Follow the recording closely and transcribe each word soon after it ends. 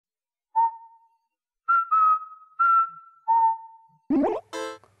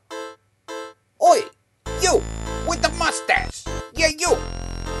Oi! You! With the mustache! Yeah, you!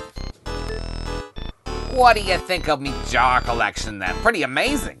 What do you think of me jar collection then? Pretty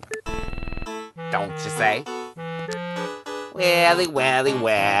amazing. Don't you say?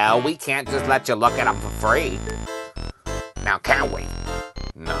 Well, we can't just let you look at them for free. Now, can we?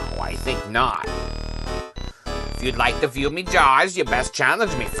 No, I think not. If you'd like to view me jars, you best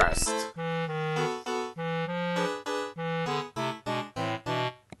challenge me first.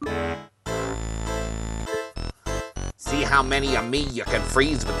 See how many of me you can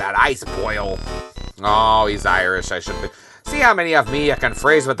freeze with that ice boil. Oh, he's Irish, I should be. See how many of me you can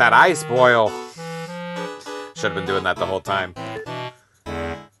freeze with that ice boil. Should have been doing that the whole time.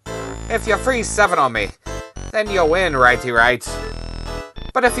 If you freeze 7 on me, then you win, righty right.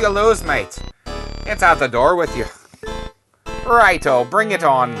 But if you lose, mate, it's out the door with you. Righto, bring it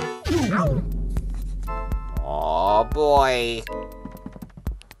on. Oh boy.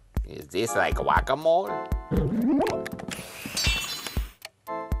 Is this like guacamole?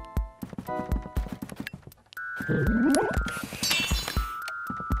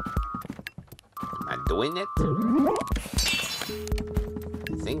 Am I doing it?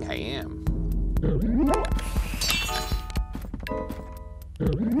 I think I am.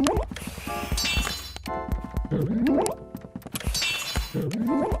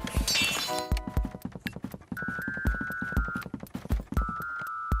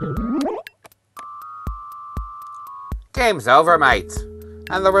 Game's over, mate.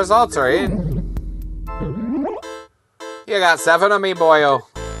 And the results are in. You got 7 of me, boyo.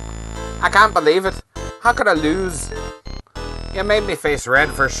 I can't believe it. How could I lose? You made me face red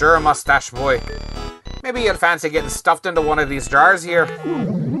for sure, mustache boy. Maybe you'd fancy getting stuffed into one of these jars here.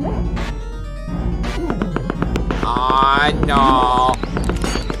 Oh, no.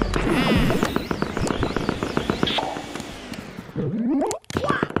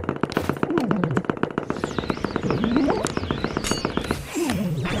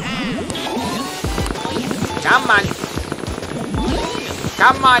 Come on.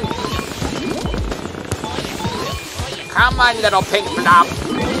 Come on. Come on, little pink blob.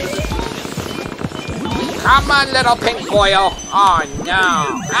 Come on, little pink boil. Oh,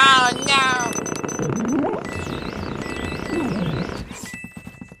 no. Oh, no.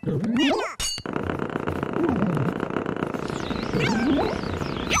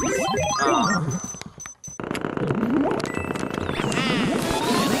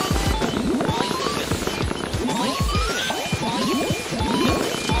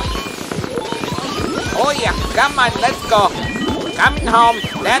 Oh yeah, come on, let's go. Coming home,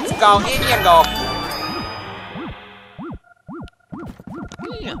 let's go, in you go.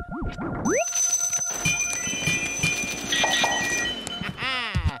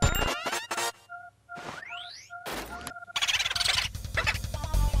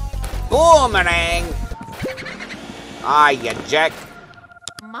 Boomerang! Ah, you jack.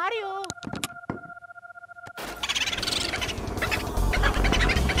 Mario!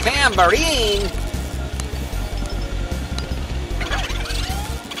 Tambourine!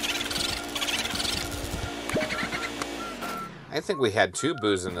 I think we had 2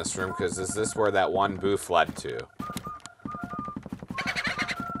 boos in this room, because is this where that one boo fled to?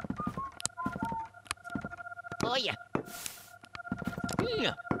 Oh yeah.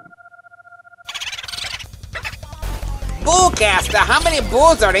 Boocaster, how many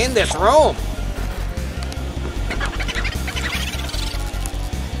boos are in this room?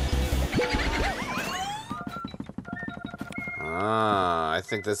 Ah, I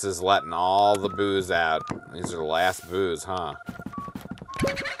think this is letting all the boos out. These are the last boos, huh?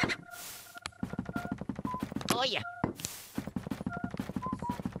 Oh yeah.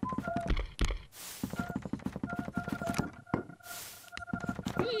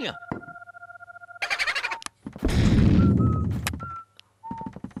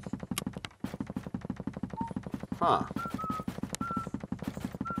 Huh.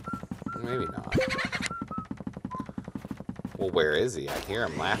 Maybe not. Well, where is he? I hear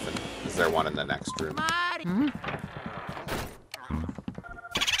him laughing. Is there one in the next room?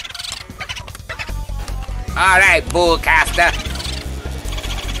 All right, Bullcaster.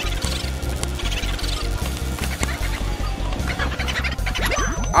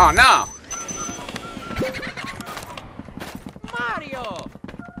 Oh, no. Mario!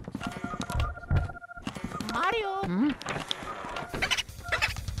 Mario!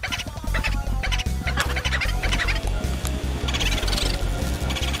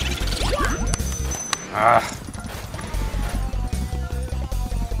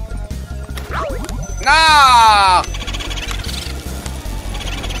 No!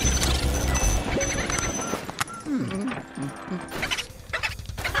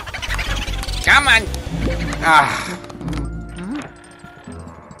 Come on. Ah.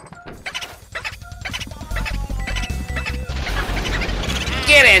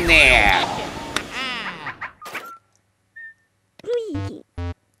 Get in there.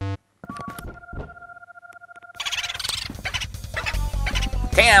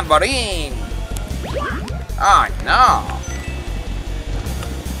 Tambourine. Oh no.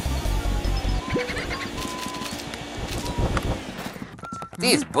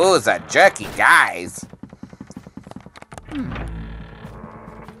 These boos are jerky guys.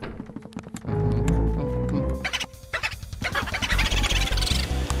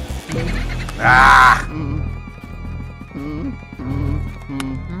 Ah!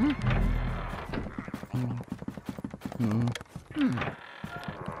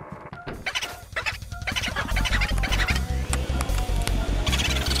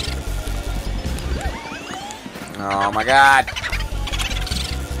 Oh my god.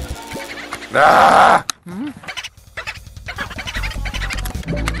 Ah!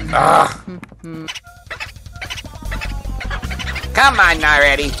 Ah! Come on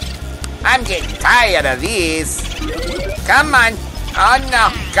already. I'm getting tired of these. Come on. Oh no.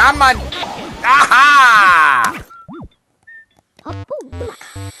 Come on. Aha!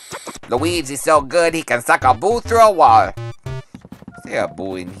 Luigi's so good he can suck a boo through a wall. Is there a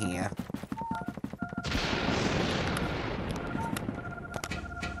boo in here?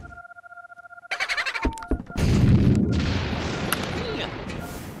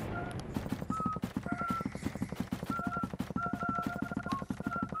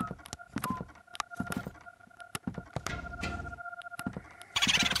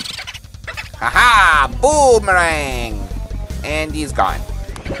 Haha! Boomerang! And he's gone.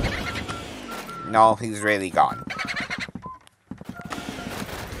 No, he's really gone.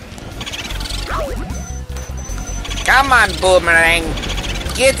 Come on, Boomerang!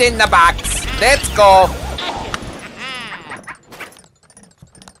 Get in the box! Let's go!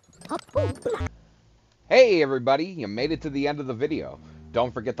 Hey everybody, you made it to the end of the video.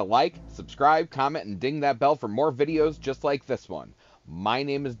 Don't forget to like, subscribe, comment, and ding that bell for more videos just like this one. My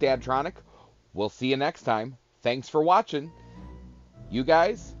name is Dadtronic. We'll see you next time. Thanks for watching. You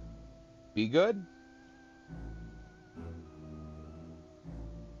guys, be good.